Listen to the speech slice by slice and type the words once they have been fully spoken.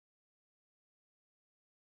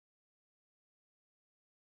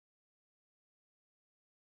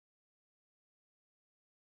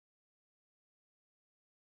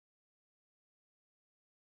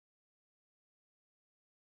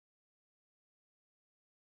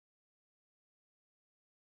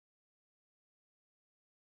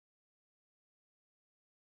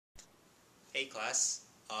Hey class,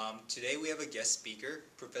 today we have a guest speaker,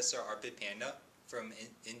 Professor Arpit Panda from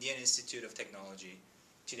Indian Institute of Technology.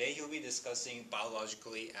 Today he'll be discussing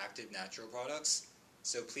biologically active natural products,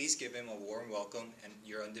 so please give him a warm welcome and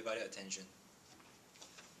your undivided attention.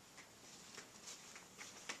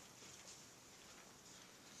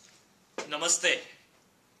 Namaste.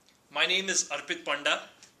 My name is Arpit Panda.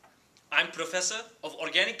 I'm Professor of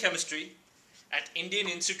Organic Chemistry at Indian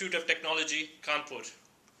Institute of Technology, Kanpur.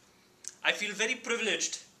 I feel very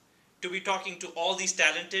privileged to be talking to all these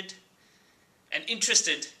talented and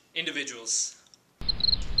interested individuals.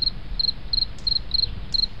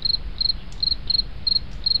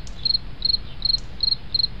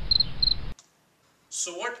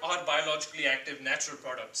 So what are biologically active natural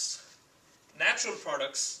products? Natural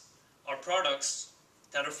products are products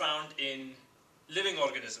that are found in living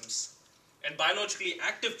organisms. And biologically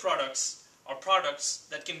active products are products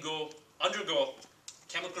that can undergo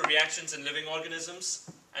chemical reactions in living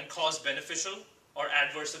organisms and cause beneficial or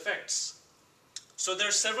adverse effects. So there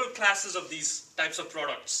are several classes of these types of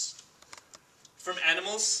products. From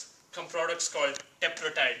animals come products called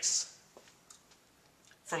tetratides.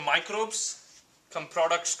 From microbes come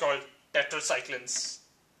products called tetracyclines.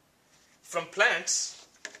 From plants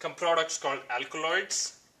come products called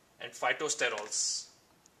alkaloids and phytosterols.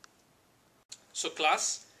 So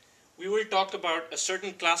class, we will talk about a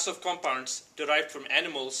certain class of compounds derived from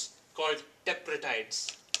animals called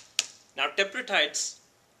tetratides. Now tetratides,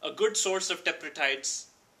 a good source of tetratides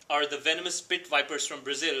are the venomous pit vipers from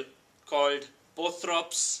Brazil called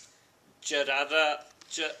Bothrops jararaca?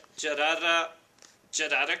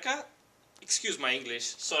 Excuse my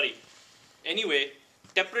English, sorry. Anyway,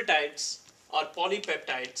 tetratides are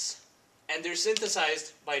polypeptides and they're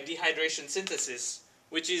synthesized by dehydration synthesis,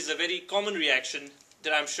 which is a very common reaction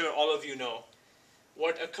that I'm sure all of you know.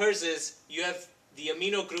 What occurs is you have the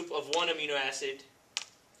amino group of one amino acid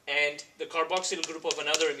and the carboxyl group of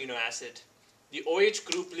another amino acid. The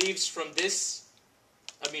OH group leaves from this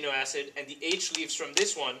amino acid and the H leaves from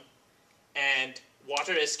this one, and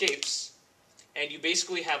water escapes, and you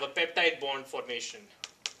basically have a peptide bond formation.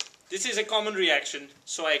 This is a common reaction,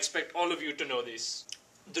 so I expect all of you to know this.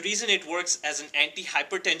 The reason it works as an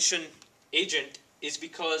anti-hypertension agent is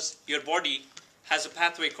because your body has a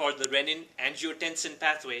pathway called the renin-angiotensin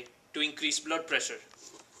pathway to increase blood pressure.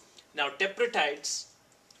 Now tetratides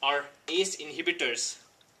are ACE inhibitors,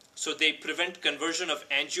 so they prevent conversion of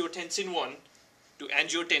angiotensin 1 to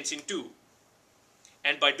angiotensin 2,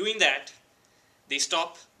 and by doing that they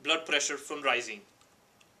stop blood pressure from rising,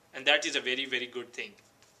 and that is a very, very good thing.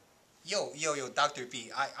 Yo, Dr.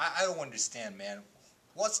 B, I don't understand, man.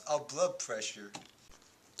 What's a blood pressure?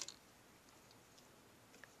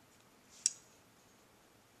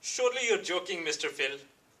 Surely you're joking, Mr. Phil.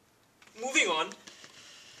 Moving on.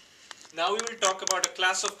 Now we will talk about a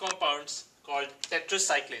class of compounds called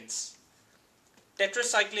tetracyclines.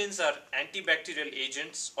 Tetracyclines are antibacterial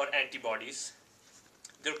agents or antibodies.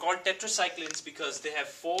 They're called tetracyclines because they have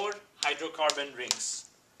 4 hydrocarbon rings.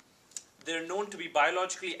 They're known to be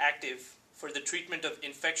biologically active for the treatment of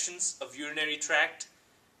infections of urinary tract,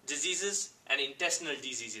 diseases, and intestinal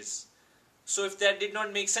diseases. So if that did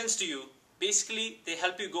not make sense to you, basically they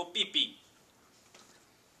help you go pee-pee.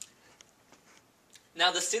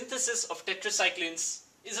 Now the synthesis of tetracyclines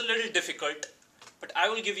is a little difficult, but I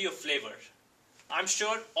will give you a flavor. I'm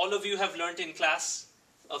sure all of you have learnt in class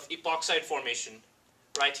of epoxide formation,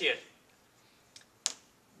 right here.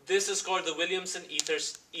 This is called the Williamson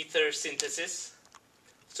ether synthesis.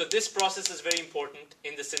 So this process is very important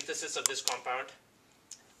in the synthesis of this compound.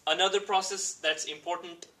 Another process that's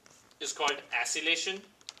important is called acylation.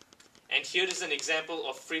 And here is an example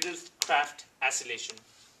of Friedel-Crafts acylation.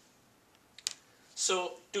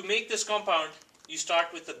 So to make this compound, you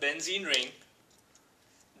start with the benzene ring,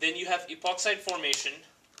 then you have epoxide formation,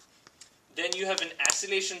 then you have an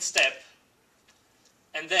acylation step,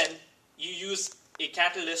 and then you use a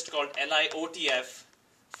catalyst called LiOTF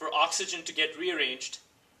for oxygen to get rearranged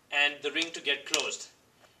and the ring to get closed.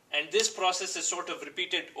 And this process is sort of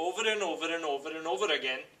repeated over and over and over and over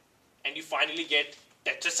again, and you finally get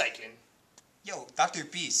tetracycline. Yo, Dr.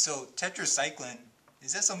 B, so tetracycline,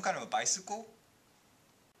 is that some kind of a bicycle?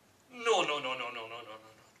 No.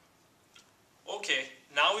 Okay,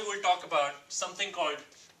 now we will talk about something called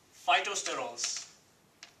phytosterols.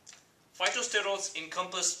 Phytosterols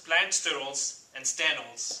encompass plant sterols and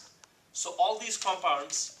stanols. So all these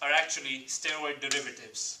compounds are actually steroid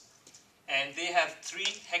derivatives. And they have 3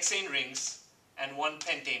 hexane rings and 1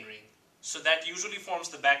 pentane ring. So that usually forms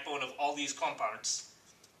the backbone of all these compounds.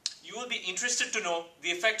 You will be interested to know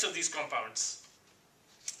the effects of these compounds.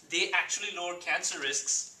 They actually lower cancer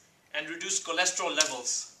risks and reduce cholesterol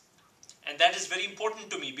levels. And that is very important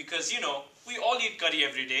to me because, we all eat curry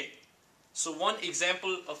every day. So one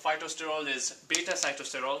example of phytosterol is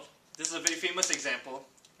beta-cytosterol. This is a very famous example,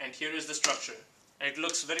 and here is the structure. It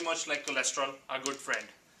looks very much like cholesterol, our good friend.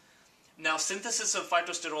 Now, synthesis of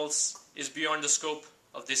phytosterols is beyond the scope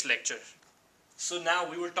of this lecture. So now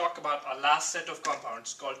we will talk about our last set of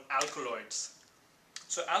compounds called alkaloids.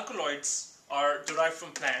 So alkaloids are derived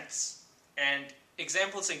from plants, and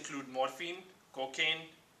examples include morphine, cocaine,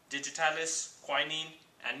 digitalis, quinine,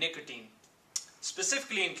 and nicotine.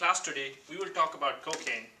 Specifically in class today, we will talk about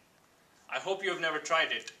cocaine. I hope you have never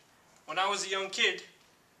tried it. When I was a young kid,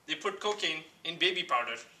 they put cocaine in baby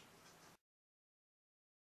powder.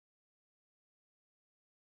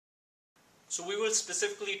 So we will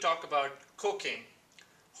specifically talk about cocaine.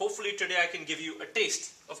 Hopefully today I can give you a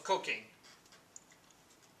taste of cocaine.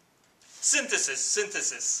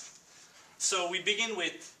 Synthesis. So we begin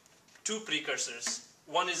with two precursors.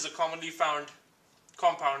 One is a commonly found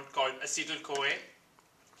compound called acetyl-CoA,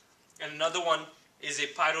 and another one is a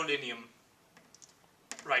pyrrolinium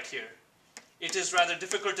right here. It is rather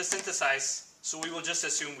difficult to synthesize, so we will just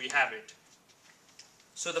assume we have it.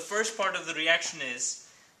 So the first part of the reaction is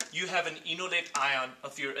you have an enolate ion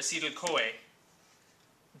of your acetyl-CoA.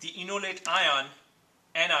 The enolate ion,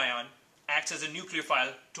 anion, acts as a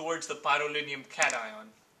nucleophile towards the pyrrolinium cation,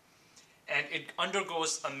 and it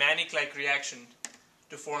undergoes a Mannich-like reaction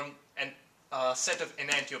to form a set of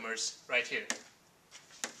enantiomers right here.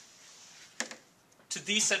 To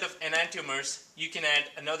these set of enantiomers, you can add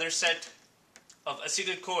another set of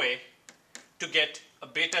acetyl-CoA to get a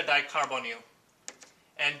beta-dicarbonyl.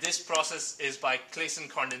 And this process is by Claisen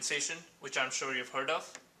condensation, which I'm sure you've heard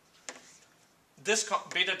of. This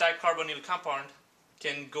beta-dicarbonyl compound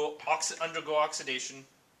can undergo oxidation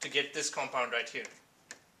to get this compound right here.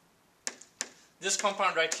 This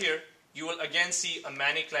compound right here, you will again see a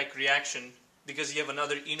Mannich-like reaction because you have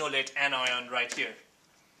another enolate anion right here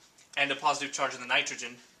and a positive charge on the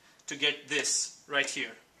nitrogen to get this right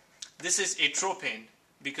here. This is a tropane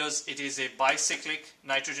because it is a bicyclic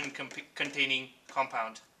nitrogen-containing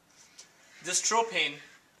compound. This tropane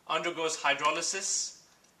undergoes hydrolysis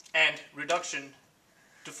and reduction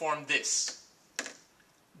to form this.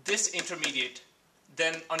 This intermediate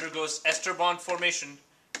then undergoes ester bond formation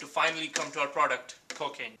to finally come to our product,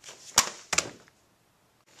 cocaine.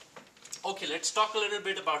 Okay, let's talk a little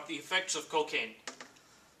bit about the effects of cocaine.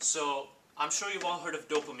 So, I'm sure you've all heard of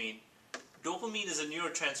dopamine. Dopamine is a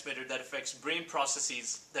neurotransmitter that affects brain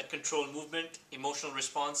processes that control movement, emotional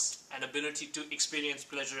response, and ability to experience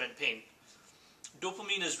pleasure and pain.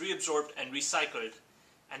 Dopamine is reabsorbed and recycled,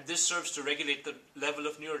 and this serves to regulate the level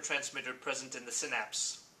of neurotransmitter present in the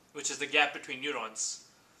synapse, which is the gap between neurons.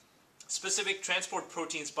 Specific transport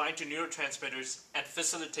proteins bind to neurotransmitters and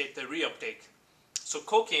facilitate their reuptake. So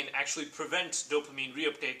cocaine actually prevents dopamine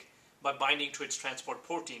reuptake by binding to its transport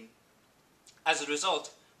protein. As a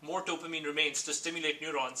result, more dopamine remains to stimulate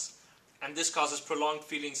neurons, and this causes prolonged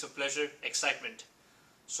feelings of pleasure, excitement.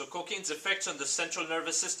 So cocaine's effects on the central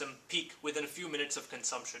nervous system peak within a few minutes of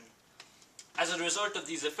consumption. As a result of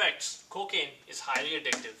these effects, cocaine is highly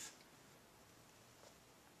addictive.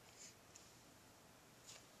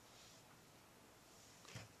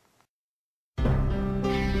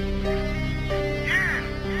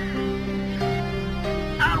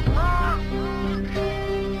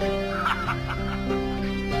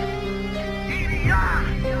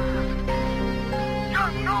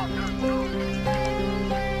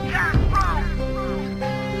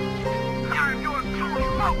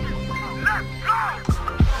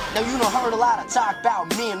 Now you done heard a lot of talk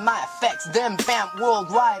about me and my effects, them bam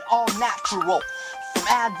worldwide, all natural. From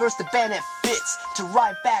adverse to benefits, to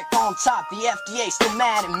right back on top, the FDA still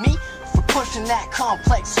mad at me for pushing that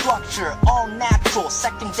complex structure, all natural,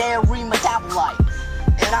 secondary metabolite.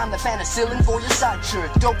 And I'm the penicillin for your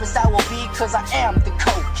suture, dope as I will be cause I am the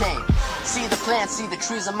cocaine. See the plants, see the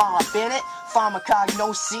trees, I'm all up in it,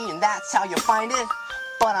 pharmacognosy, and that's how you find it.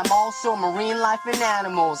 But I'm also marine life and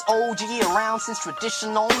animals, OG around since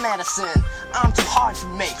traditional medicine. I'm too hard to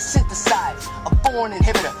make, synthesize, a born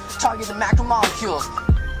inhibitor, target the macromolecules.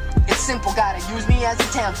 It's simple, gotta use me as a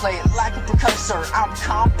template, like a precursor, I'm a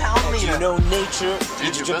compound leader. You know nature,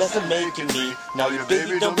 you did your best at making me. Now your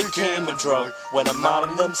baby done became a drug. When I'm out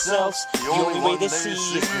of themselves, the only way they see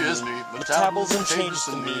is me. Metabolism changes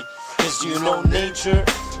to me. Cause you know nature,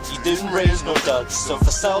 you didn't raise no duds. So if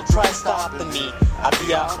a cell tries stopping me, I'd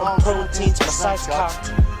be out on proteins, my sights cocked.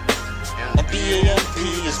 And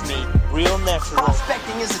BAMP is me, real natural.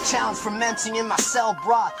 Prospecting is a challenge, fermenting in my cell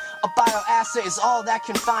broth. A bioassay is all that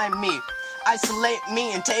can find me. Isolate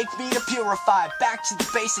me and take me to purify. Back to the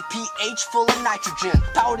basic pH full of nitrogen.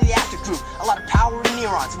 Power to the active group, a lot of power in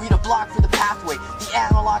neurons. We the block for the pathway, the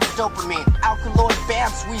analog of dopamine. Alkaloid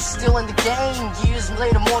BAMs, we still in the game. Years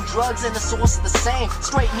later, more drugs and the source is the same.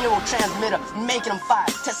 Straight neurotransmitter, making them fire.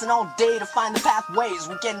 Testing all day to find the pathways.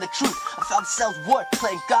 We're getting the truth of how the cells work.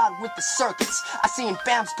 Playing God with the circuits. I seen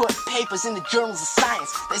BAMs put papers in the journals of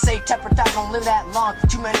science. They say tetratype don't live that long.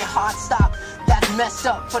 Too many hard stop. That's messed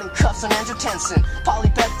up. Putting cuffs on angiotensin.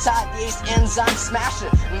 Polypeptide, the ACE enzyme smasher.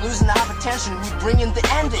 And losing the hypertension, we bring in the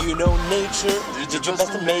ending. You know nature did your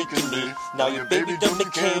best in making me. Now your baby done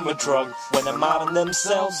became a drug. When I'm out on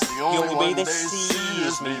themselves, the only way they see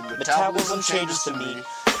is me. Metabolism changes to me.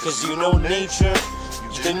 Cause you know nature,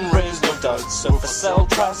 you didn't raise no duds. So if a cell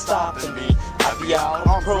tries stopping me, I'd be out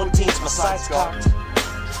on proteins, my sights cocked.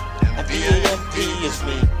 And PAMP is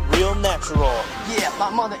me, real natural. Yeah, my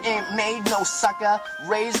mother ain't made no sucker.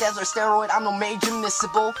 Raised as a steroid, I'm no major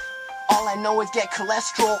miscible. All I know is get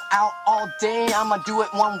cholesterol out all day. I'ma do it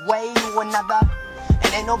one way or another.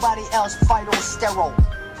 And ain't nobody else phytosterol.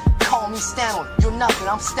 Call me Stanley, you're nothing,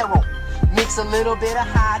 I'm sterile. Mix a little bit of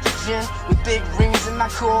hydrogen with big rings in my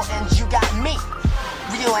core, and you got me.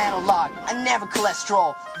 Real analog, I never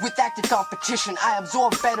cholesterol. With active competition, I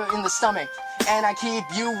absorb better in the stomach. And I keep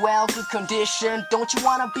you well, good condition. Don't you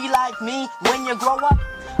wanna be like me when you grow up?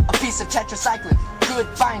 A piece of tetracycline, good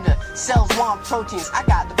binder. Cells want proteins, I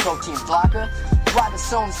got the protein blocker.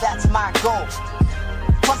 Ribosomes, that's my goal.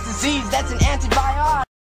 Plus disease, that's an antibiotic.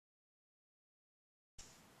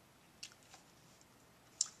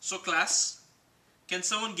 So class, can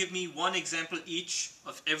someone give me one example each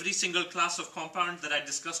of every single class of compound that I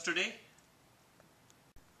discussed today?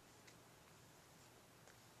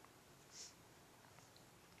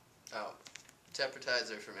 Oh,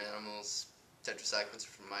 tetrapeptides are from animals, tetracyclines are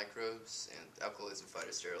from microbes, and alkaloids and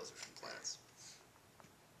phytosterols are from plants.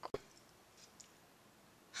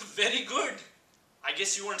 Very good. I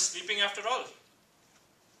guess you weren't sleeping after all.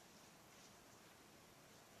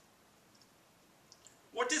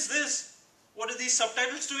 What is this? What are these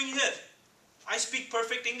subtitles doing here? I speak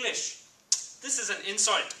perfect English. This is an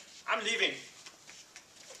insult. I'm leaving.